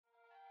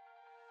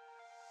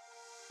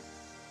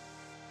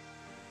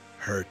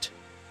hurt,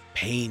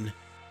 pain,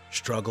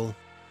 struggle?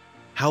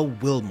 How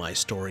will my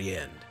story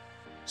end?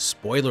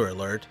 Spoiler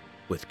alert,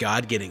 with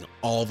God getting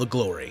all the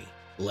glory.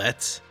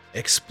 Let's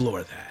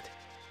explore that.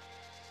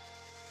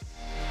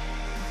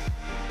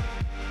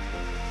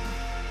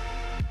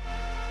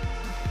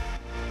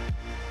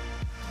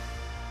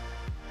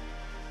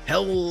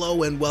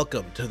 Hello and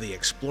welcome to the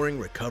Exploring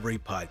Recovery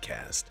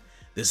Podcast.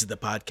 This is the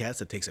podcast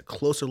that takes a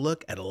closer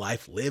look at a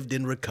life lived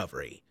in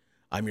recovery.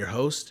 I'm your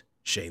host,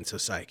 Shane So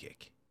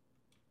Psychic.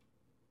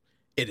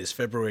 It is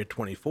February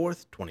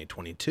 24th,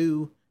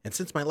 2022, and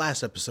since my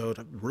last episode,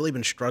 I've really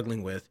been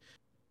struggling with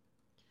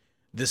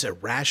this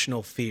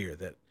irrational fear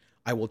that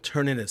I will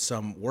turn into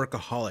some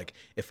workaholic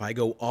if I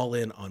go all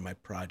in on my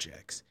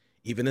projects,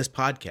 even this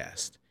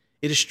podcast.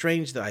 It is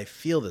strange that I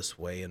feel this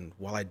way, and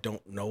while I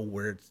don't know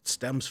where it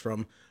stems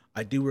from,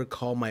 I do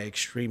recall my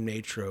extreme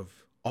nature of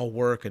all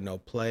work and no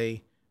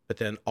play, but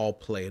then all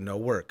play and no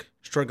work,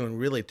 struggling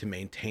really to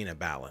maintain a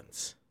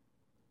balance.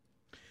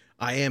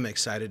 I am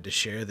excited to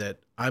share that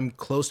I'm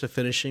close to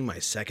finishing my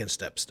second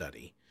step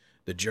study.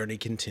 The journey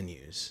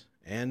continues,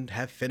 and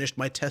have finished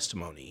my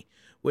testimony,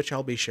 which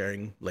I'll be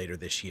sharing later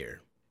this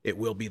year. It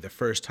will be the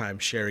first time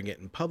sharing it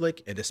in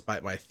public, and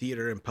despite my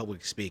theater and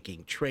public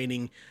speaking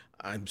training,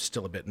 I'm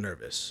still a bit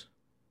nervous.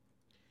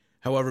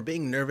 However,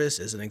 being nervous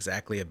isn't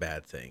exactly a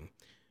bad thing.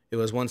 It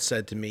was once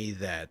said to me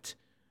that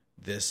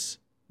this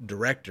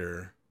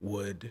director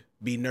would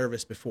be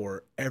nervous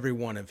before every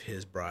one of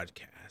his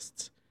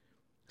broadcasts.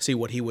 See,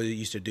 what he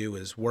used to do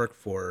is work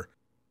for,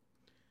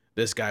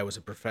 this guy was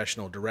a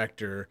professional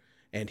director,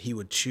 and he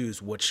would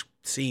choose which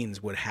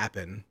scenes would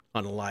happen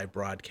on a live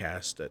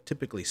broadcast,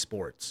 typically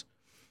sports.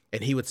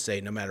 And he would say,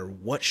 no matter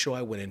what show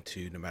I went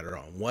into, no matter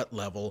on what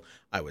level,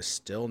 I was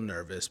still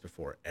nervous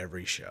before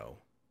every show.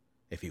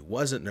 If he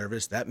wasn't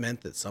nervous, that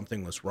meant that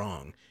something was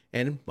wrong,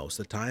 and most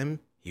of the time,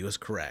 he was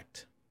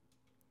correct.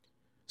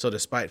 So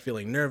despite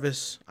feeling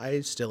nervous, I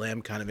still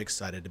am kind of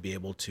excited to be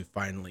able to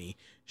finally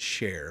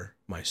share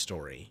my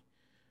story.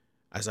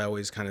 As I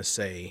always kind of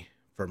say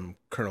from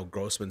Colonel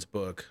Grossman's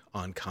book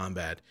on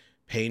combat,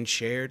 pain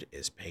shared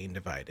is pain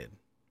divided.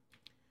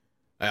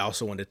 I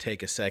also want to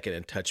take a second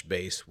and touch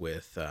base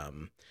with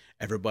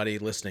everybody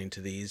listening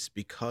to these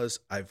because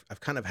I've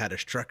kind of had a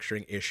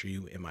structuring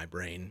issue in my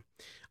brain.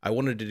 I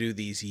wanted to do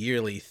these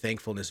yearly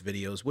thankfulness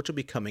videos, which will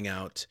be coming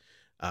out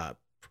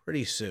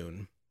pretty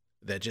soon,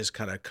 that just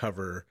kind of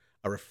cover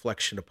a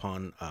reflection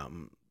upon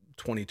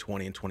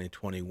 2020 and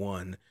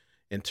 2021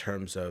 in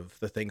terms of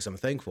the things I'm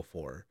thankful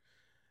for.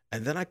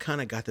 And then I kind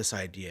of got this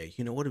idea,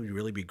 what would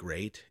really be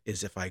great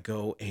is if I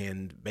go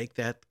and make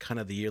that kind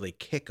of the yearly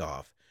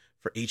kickoff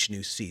for each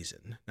new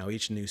season. Now,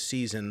 each new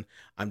season,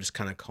 I'm just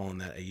kind of calling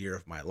that a year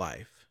of my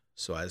life.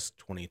 So as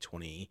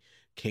 2020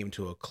 came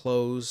to a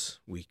close,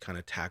 we kind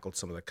of tackled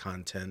some of the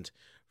content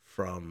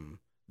from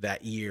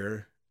that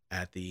year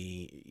at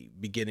the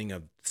beginning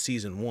of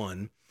season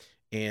 1.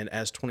 And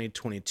as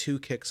 2022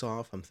 kicks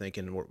off, I'm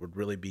thinking what would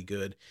really be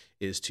good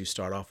is to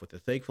start off with the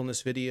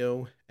thankfulness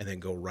video and then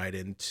go right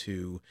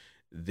into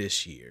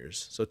this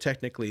year's. So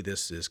technically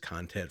this is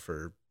content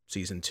for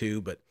season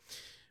 2, but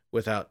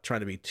without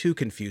trying to be too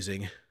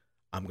confusing,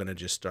 I'm going to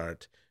just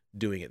start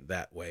doing it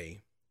that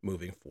way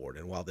moving forward.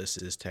 And while this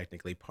is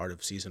technically part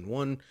of season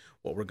 1,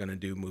 what we're going to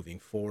do moving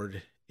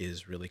forward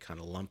is really kind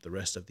of lump the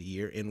rest of the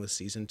year in with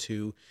season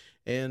 2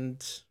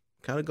 and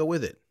kind of go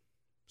with it.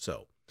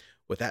 So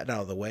with that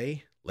out of the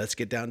way, let's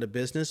get down to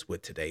business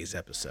with today's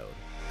episode.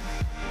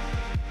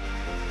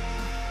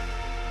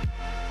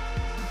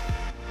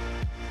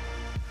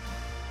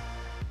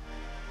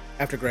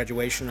 After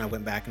graduation, I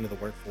went back into the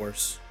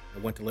workforce. I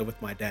went to live with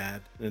my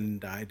dad,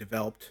 and I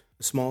developed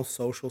a small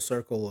social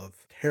circle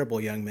of terrible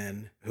young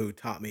men who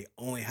taught me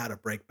only how to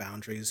break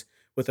boundaries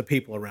with the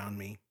people around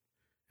me.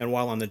 And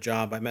while on the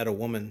job, I met a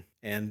woman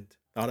and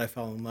thought I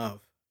fell in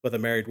love with a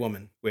married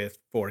woman with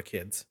 4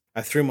 kids.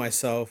 I threw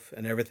myself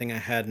and everything I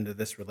had into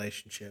this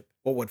relationship.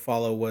 What would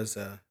follow was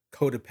a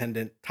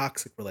codependent,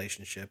 toxic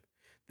relationship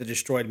that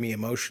destroyed me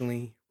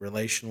emotionally,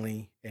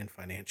 relationally, and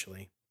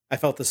financially. I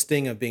felt the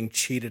sting of being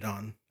cheated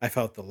on. I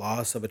felt the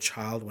loss of a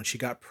child when she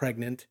got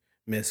pregnant,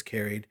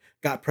 miscarried,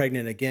 got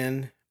pregnant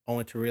again,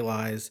 only to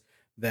realize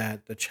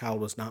that the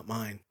child was not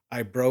mine.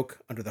 I broke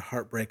under the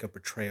heartbreak of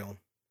betrayal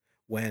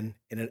when,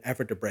 in an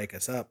effort to break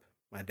us up,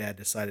 my dad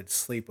decided to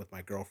sleep with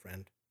my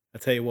girlfriend. I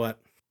tell you what,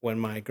 when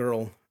my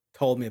girl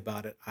told me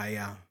about it, I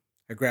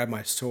grabbed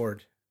my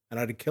sword, and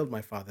I'd have killed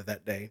my father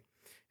that day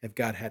if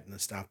God hadn't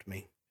stopped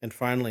me. And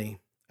finally,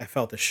 I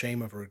felt the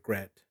shame of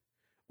regret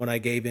when I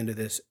gave into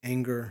this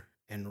anger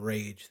and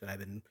rage that I've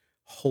been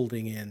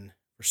holding in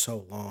for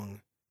so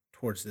long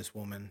towards this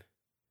woman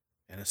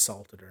and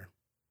assaulted her.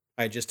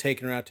 I had just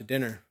taken her out to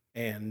dinner,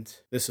 and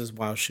this is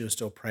while she was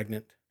still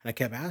pregnant. And I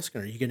kept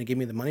asking her, are you going to give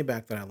me the money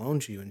back that I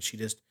loaned you? And she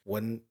just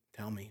wouldn't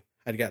tell me.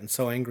 I'd gotten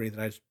so angry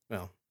that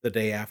the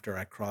day after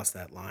I crossed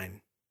that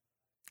line,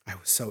 I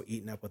was so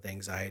eaten up with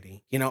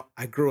anxiety.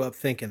 I grew up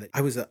thinking that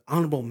I was an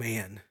honorable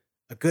man,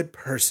 a good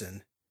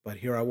person, but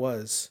here I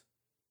was,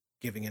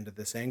 giving into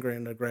this anger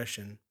and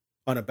aggression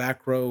on a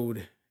back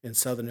road in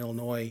Southern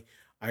Illinois,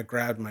 I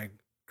grabbed my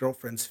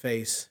girlfriend's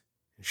face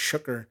and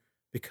shook her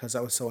because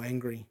I was so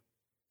angry.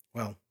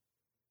 Well,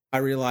 I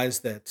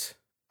realized that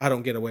I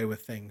don't get away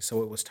with things,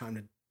 so it was time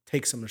to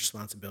take some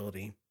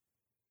responsibility.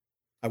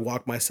 I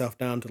walked myself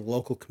down to the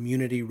local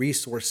community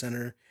resource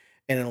center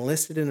and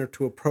enlisted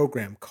into a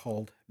program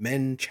called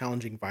Men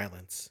Challenging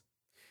Violence.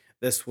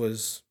 This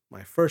was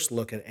my first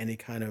look at any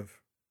kind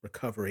of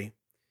recovery,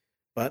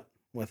 but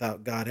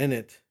without God in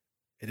it,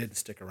 it didn't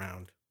stick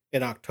around.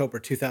 In October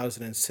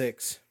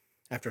 2006,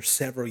 after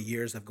several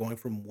years of going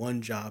from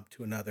one job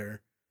to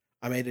another,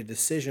 I made a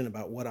decision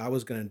about what I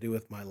was going to do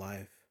with my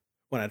life.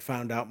 When I'd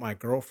found out my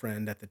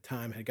girlfriend at the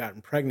time had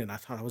gotten pregnant, I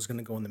thought I was going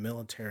to go in the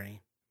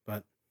military.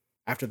 But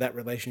after that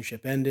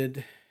relationship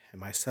ended, and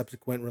my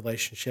subsequent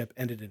relationship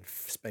ended in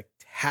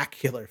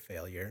spectacular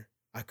failure,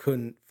 I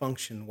couldn't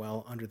function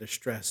well under the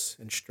stress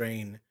and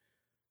strain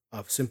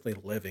of simply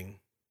living.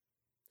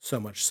 So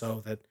much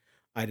so that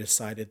I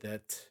decided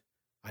that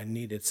I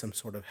needed some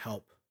sort of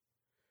help.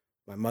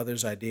 My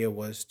mother's idea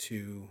was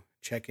to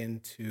check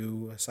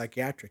into a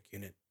psychiatric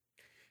unit.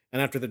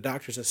 And after the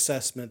doctor's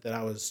assessment that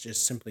I was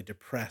just simply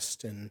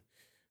depressed and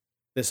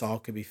this all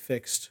could be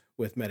fixed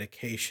with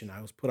medication, I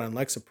was put on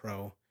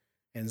Lexapro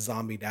and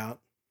zombied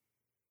out.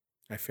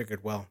 I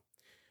figured, well,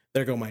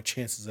 there go my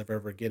chances of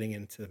ever getting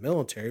into the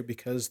military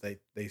because they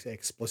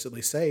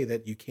explicitly say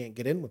that you can't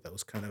get in with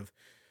those kind of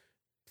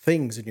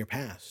things in your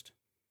past.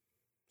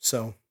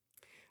 So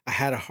I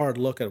had a hard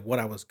look at what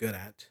I was good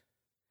at.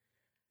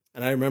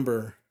 And I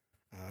remember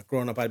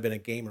growing up, I'd been a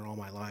gamer all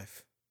my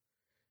life.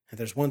 And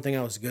there's one thing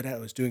I was good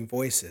at, was doing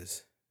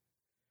voices.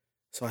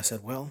 So I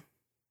said, well,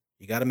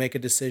 you got to make a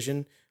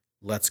decision.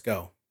 Let's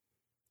go.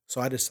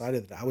 So I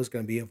decided that I was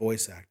going to be a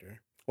voice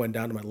actor. Went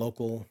down to my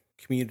local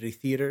community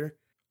theater,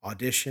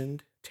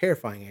 auditioned,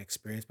 terrifying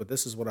experience, but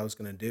this is what I was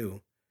going to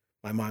do.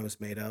 My mind was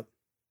made up.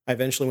 I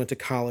eventually went to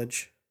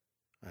college.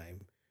 I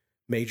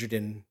majored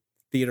in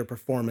theater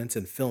performance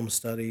and film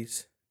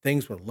studies.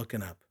 Things were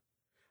looking up.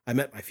 I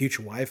met my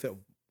future wife at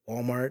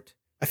Walmart.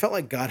 I felt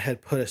like God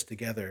had put us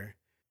together.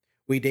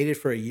 We dated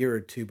for a year or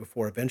two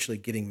before eventually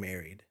getting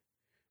married.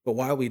 But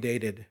while we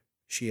dated,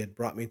 she had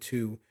brought me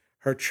to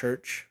her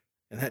church,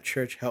 and that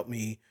church helped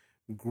me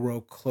grow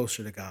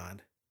closer to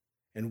God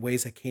in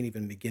ways I can't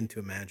even begin to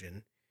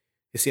imagine.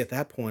 You see, at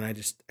that point,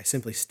 I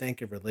simply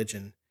stank of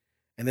religion,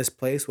 and this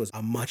place was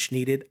a much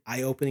needed,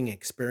 eye opening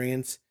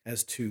experience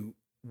as to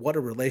what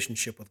a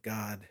relationship with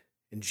God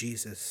and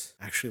Jesus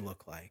actually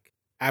looked like.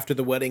 After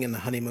the wedding and the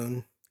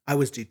honeymoon, I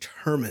was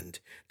determined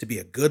to be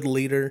a good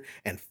leader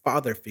and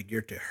father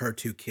figure to her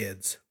two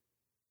kids.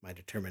 My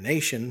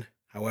determination,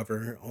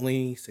 however,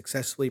 only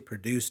successfully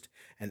produced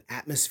an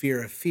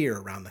atmosphere of fear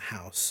around the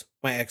house.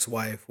 My ex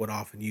wife would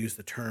often use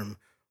the term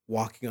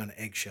walking on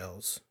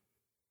eggshells.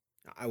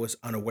 I was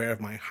unaware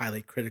of my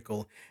highly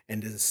critical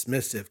and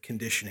dismissive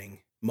conditioning,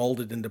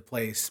 molded into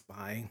place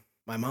by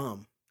my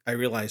mom. I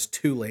realized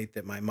too late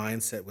that my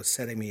mindset was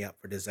setting me up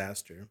for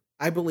disaster.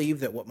 I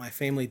believed that what my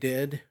family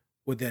did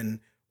would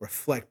then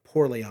reflect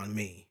poorly on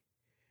me,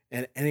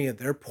 and any of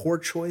their poor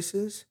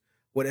choices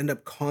would end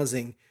up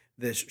causing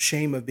this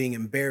shame of being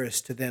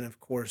embarrassed to then, of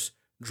course,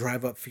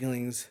 drive up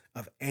feelings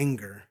of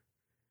anger.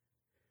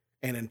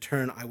 And in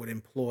turn, I would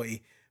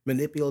employ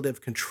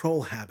manipulative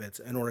control habits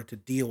in order to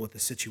deal with the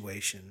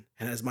situation.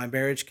 And as my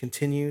marriage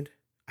continued,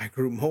 I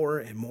grew more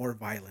and more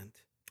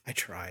violent. I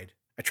tried.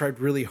 I tried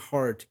really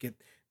hard to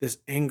get this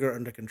anger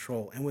under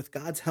control. And with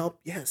God's help,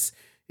 yes,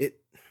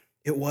 it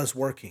it was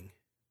working.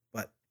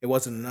 But it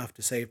wasn't enough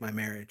to save my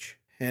marriage.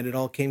 And it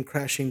all came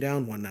crashing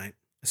down one night.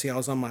 See, I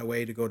was on my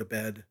way to go to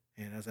bed,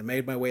 and as I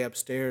made my way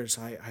upstairs,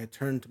 I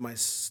turned to my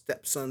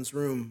stepson's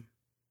room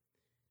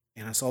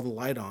and I saw the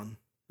light on.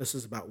 This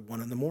is about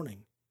 1 in the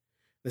morning.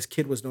 This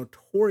kid was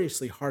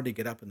notoriously hard to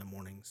get up in the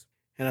mornings.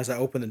 And as I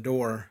opened the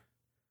door,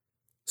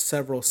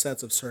 several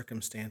sets of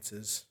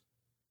circumstances,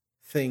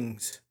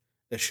 things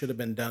that should have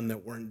been done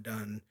that weren't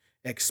done,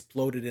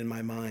 exploded in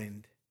my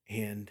mind.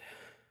 And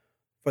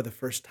for the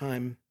first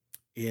time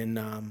in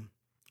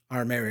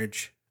our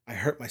marriage, I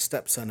hurt my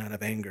stepson out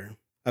of anger.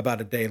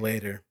 About a day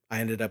later, I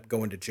ended up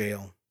going to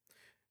jail.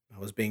 I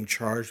was being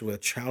charged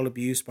with child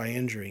abuse by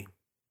injury.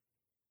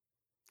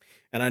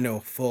 And I know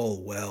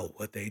full well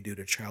what they do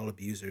to child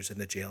abusers in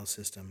the jail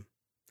system.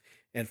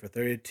 And for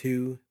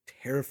 32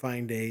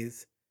 terrifying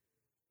days,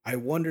 I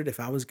wondered if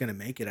I was going to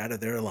make it out of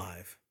there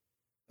alive.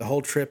 The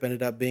whole trip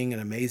ended up being an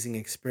amazing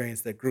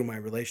experience that grew my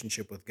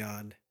relationship with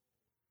God.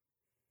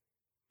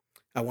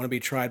 I want to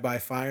be tried by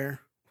fire?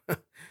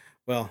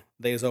 Well,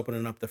 they was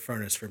opening up the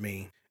furnace for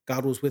me.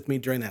 God was with me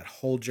during that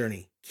whole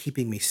journey,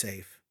 keeping me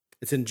safe.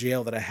 It's in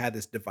jail that I had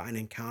this divine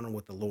encounter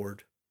with the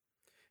Lord.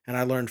 And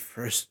I learned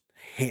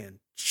firsthand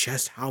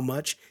just how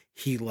much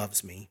He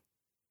loves me.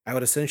 I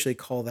would essentially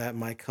call that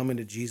my coming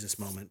to Jesus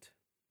moment.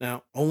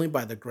 Now, only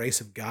by the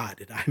grace of God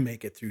did I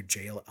make it through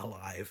jail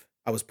alive.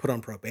 I was put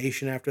on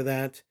probation after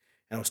that,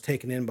 and I was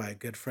taken in by a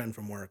good friend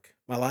from work.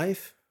 My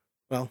life?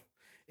 Well,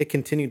 it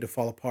continued to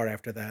fall apart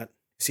after that.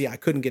 See, I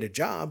couldn't get a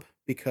job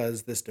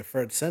because this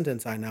deferred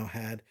sentence I now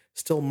had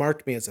still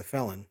marked me as a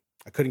felon.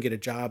 I couldn't get a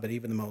job at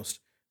even the most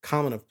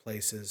common of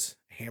places,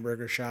 a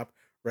hamburger shop,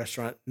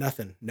 restaurant,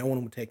 nothing. No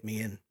one would take me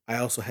in. I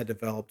also had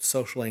developed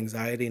social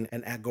anxiety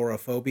and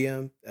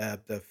agoraphobia,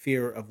 the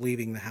fear of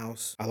leaving the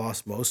house. I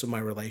lost most of my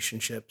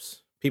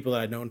relationships. People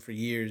that I'd known for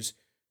years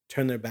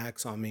turned their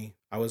backs on me.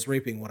 I was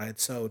reaping what I had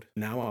sowed.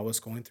 Now I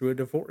was going through a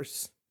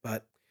divorce.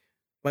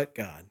 But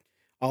God,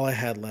 all I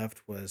had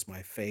left was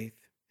my faith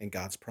and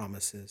God's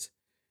promises.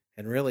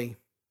 And really,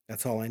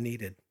 that's all I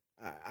needed.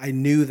 I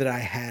knew that I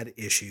had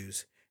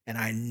issues, and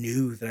I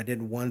knew that I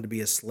didn't want to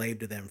be a slave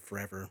to them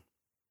forever.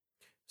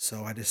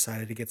 So I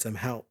decided to get some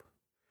help,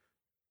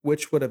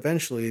 which would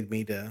eventually lead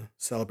me to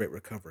celebrate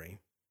recovery.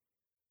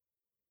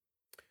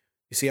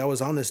 You see, I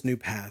was on this new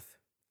path,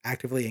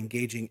 actively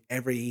engaging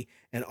every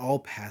and all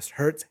past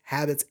hurts,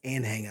 habits,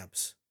 and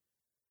hangups.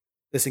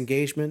 This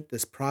engagement,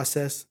 this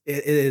process,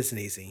 it isn't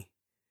easy.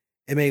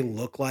 It may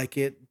look like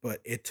it,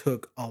 but it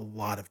took a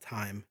lot of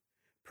time,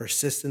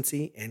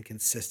 persistency, and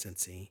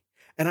consistency.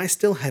 And I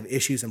still have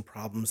issues and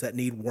problems that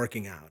need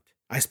working out.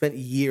 I spent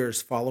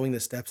years following the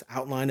steps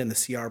outlined in the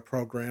CR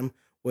program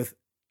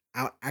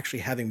without actually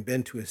having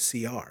been to a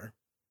CR.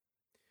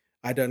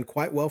 I done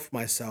quite well for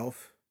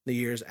myself the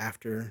years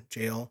after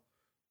jail,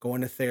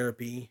 going to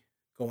therapy,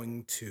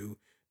 going to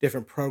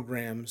different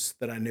programs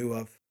that I knew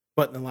of.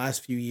 But in the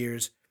last few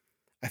years,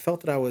 I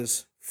felt that I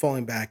was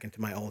falling back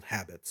into my old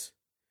habits,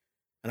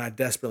 and I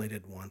desperately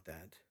didn't want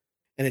that.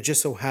 And it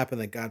just so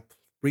happened that God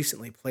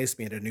recently placed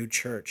me at a new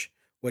church,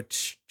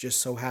 which just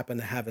so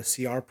happened to have a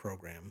CR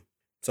program.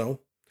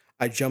 So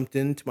I jumped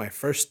into my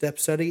first step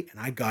study and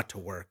I got to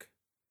work.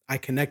 I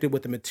connected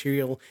with the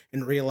material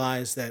and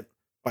realized that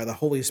by the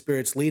Holy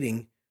Spirit's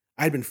leading,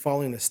 I'd been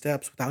following the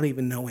steps without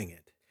even knowing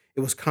it. It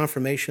was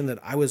confirmation that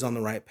I was on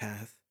the right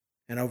path.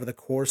 And over the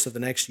course of the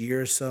next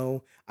year or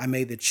so, I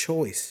made the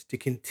choice to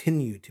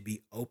continue to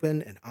be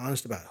open and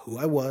honest about who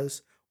I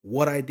was,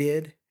 what I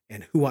did,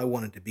 and who I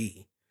wanted to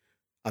be,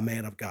 a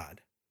man of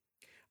God.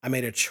 I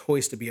made a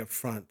choice to be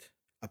upfront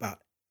about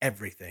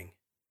everything,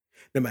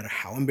 no matter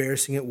how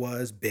embarrassing it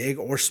was, big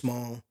or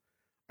small.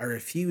 I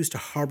refused to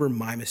harbor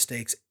my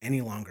mistakes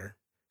any longer.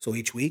 So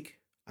each week,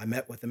 I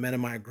met with the men in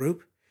my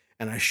group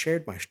and I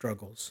shared my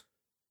struggles.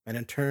 And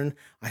in turn,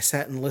 I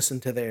sat and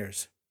listened to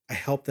theirs. I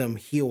helped them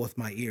heal with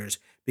my ears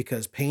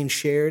because pain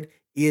shared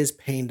is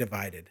pain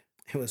divided.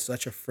 It was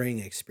such a freeing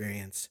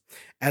experience.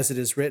 As it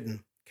is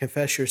written,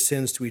 confess your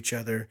sins to each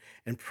other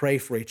and pray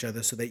for each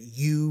other so that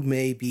you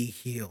may be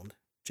healed.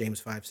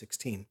 James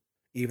 5:16.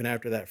 Even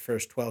after that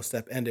first 12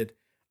 step ended,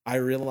 I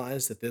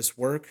realized that this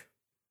work,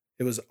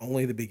 it was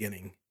only the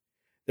beginning.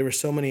 There were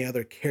so many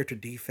other character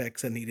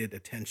defects that needed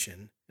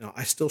attention.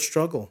 I still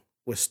struggle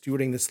with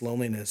stewarding this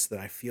loneliness that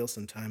I feel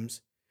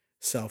sometimes.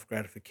 Self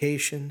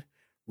gratification,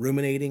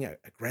 ruminating,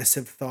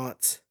 aggressive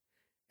thoughts,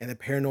 and the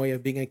paranoia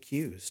of being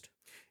accused.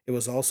 It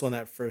was also in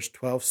that first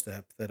 12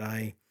 step that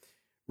I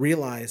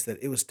realized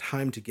that it was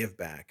time to give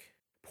back,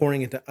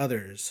 pouring into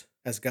others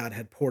as God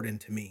had poured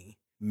into me,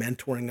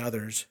 mentoring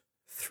others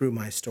through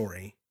my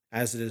story.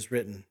 As it is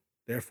written,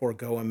 therefore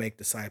go and make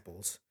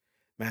disciples.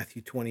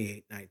 Matthew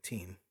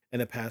 28:19. In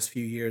the past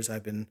few years,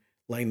 I've been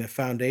laying the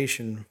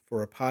foundation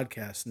for a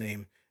podcast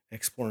named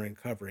Exploring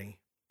Recovery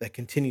that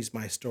continues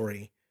my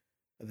story,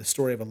 the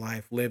story of a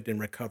life lived in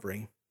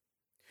recovery.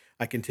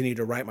 I continue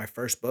to write my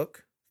first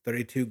book,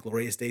 32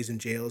 Glorious Days in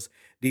Jails,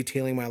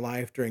 detailing my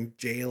life during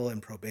jail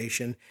and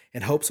probation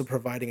in hopes of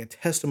providing a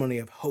testimony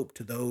of hope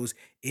to those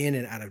in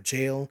and out of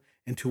jail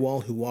and to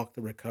all who walk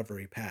the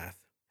recovery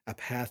path, a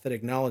path that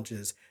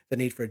acknowledges the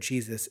need for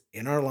Jesus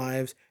in our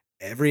lives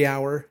every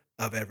hour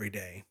of every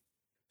day.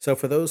 So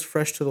for those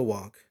fresh to the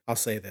walk, I'll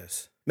say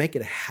this. Make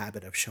it a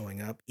habit of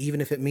showing up, even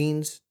if it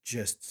means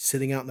just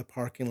sitting out in the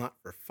parking lot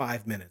for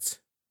 5 minutes.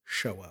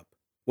 Show up.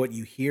 What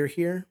you hear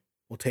here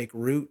will take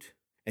root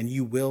and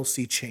you will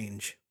see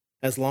change.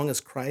 As long as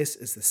Christ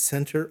is the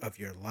center of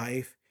your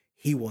life,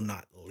 he will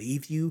not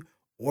leave you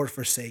or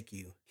forsake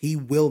you. He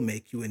will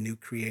make you a new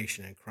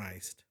creation in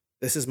Christ.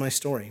 This is my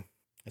story.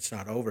 It's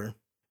not over,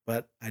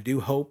 but I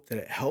do hope that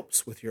it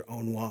helps with your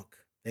own walk.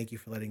 Thank you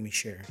for letting me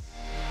share.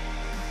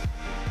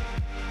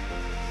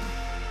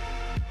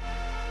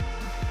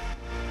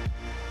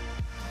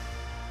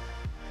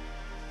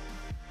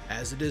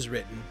 As it is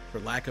written, for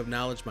lack of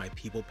knowledge my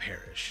people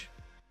perish.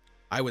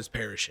 I was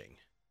perishing,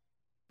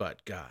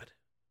 but God.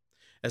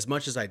 As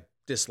much as I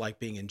dislike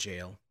being in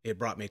jail, it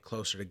brought me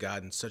closer to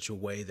God in such a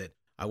way that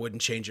I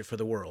wouldn't change it for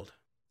the world.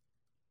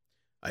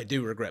 I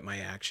do regret my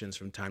actions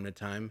from time to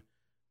time,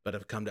 but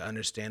I've come to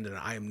understand that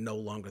I am no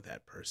longer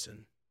that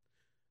person.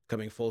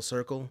 Coming full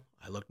circle,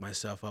 I looked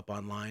myself up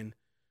online.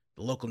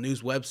 The local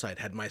news website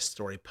had my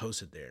story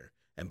posted there,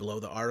 and below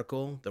the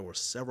article, there were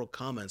several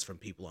comments from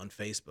people on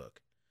Facebook.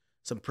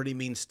 Some pretty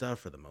mean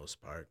stuff for the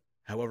most part.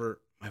 However,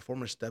 my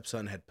former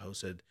stepson had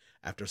posted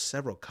after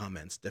several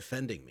comments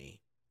defending me.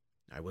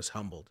 I was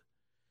humbled.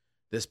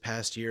 This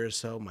past year or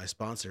so, my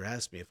sponsor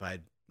asked me if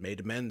I'd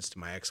made amends to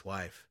my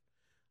ex-wife.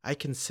 I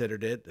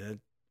considered it,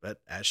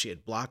 but as she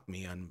had blocked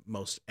me on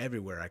most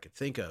everywhere I could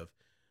think of,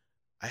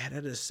 I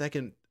had a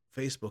second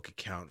Facebook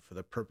account for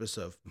the purpose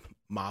of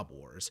Mob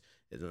Wars,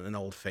 an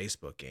old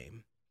Facebook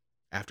game.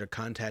 After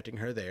contacting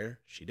her there,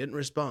 she didn't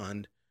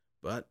respond,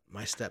 but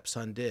my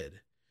stepson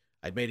did.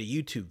 I'd made a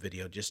YouTube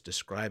video just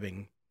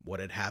describing what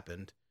had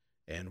happened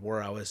and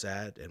where I was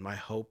at and my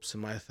hopes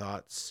and my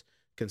thoughts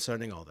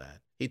concerning all that.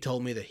 He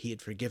told me that he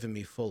had forgiven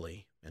me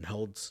fully and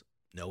holds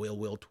no ill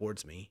will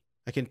towards me.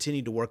 I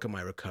continued to work on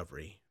my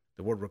recovery.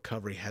 The word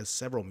recovery has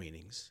several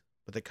meanings,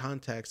 but the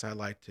context I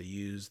like to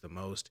use the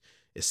most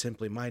is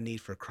simply my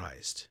need for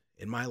Christ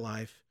in my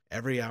life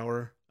every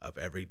hour of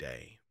every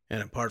day.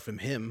 And apart from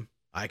him,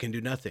 I can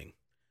do nothing.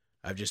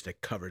 I've just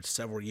covered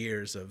several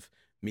years of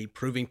me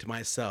proving to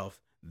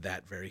myself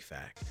that very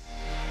fact.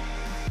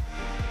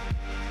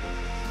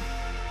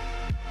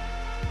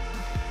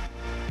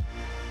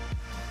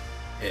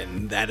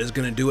 And that is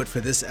going to do it for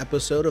this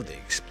episode of the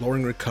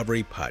Exploring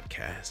Recovery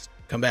podcast.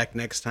 Come back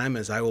next time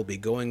as I will be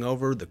going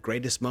over the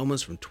greatest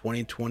moments from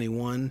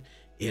 2021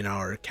 in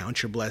our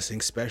Count Your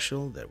Blessings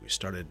special that we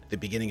started at the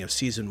beginning of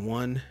season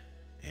 1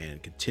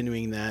 and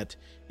continuing that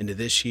into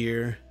this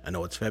year. I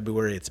know it's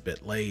February, it's a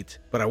bit late,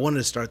 but I wanted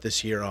to start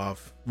this year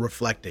off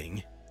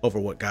reflecting over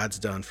what God's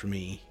done for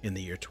me in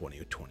the year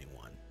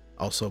 2021.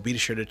 Also, be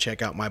sure to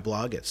check out my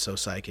blog at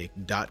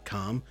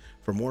sopsychic.com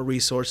for more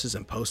resources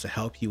and posts to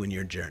help you in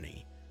your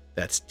journey.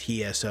 That's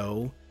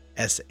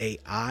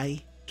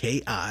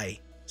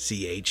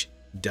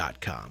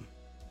TSOSAIKICH.com.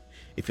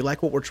 If you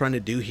like what we're trying to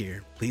do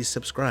here, please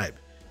subscribe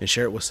and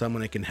share it with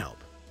someone it can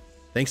help.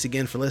 Thanks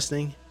again for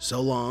listening.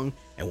 So long,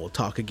 and we'll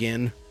talk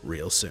again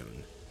real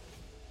soon.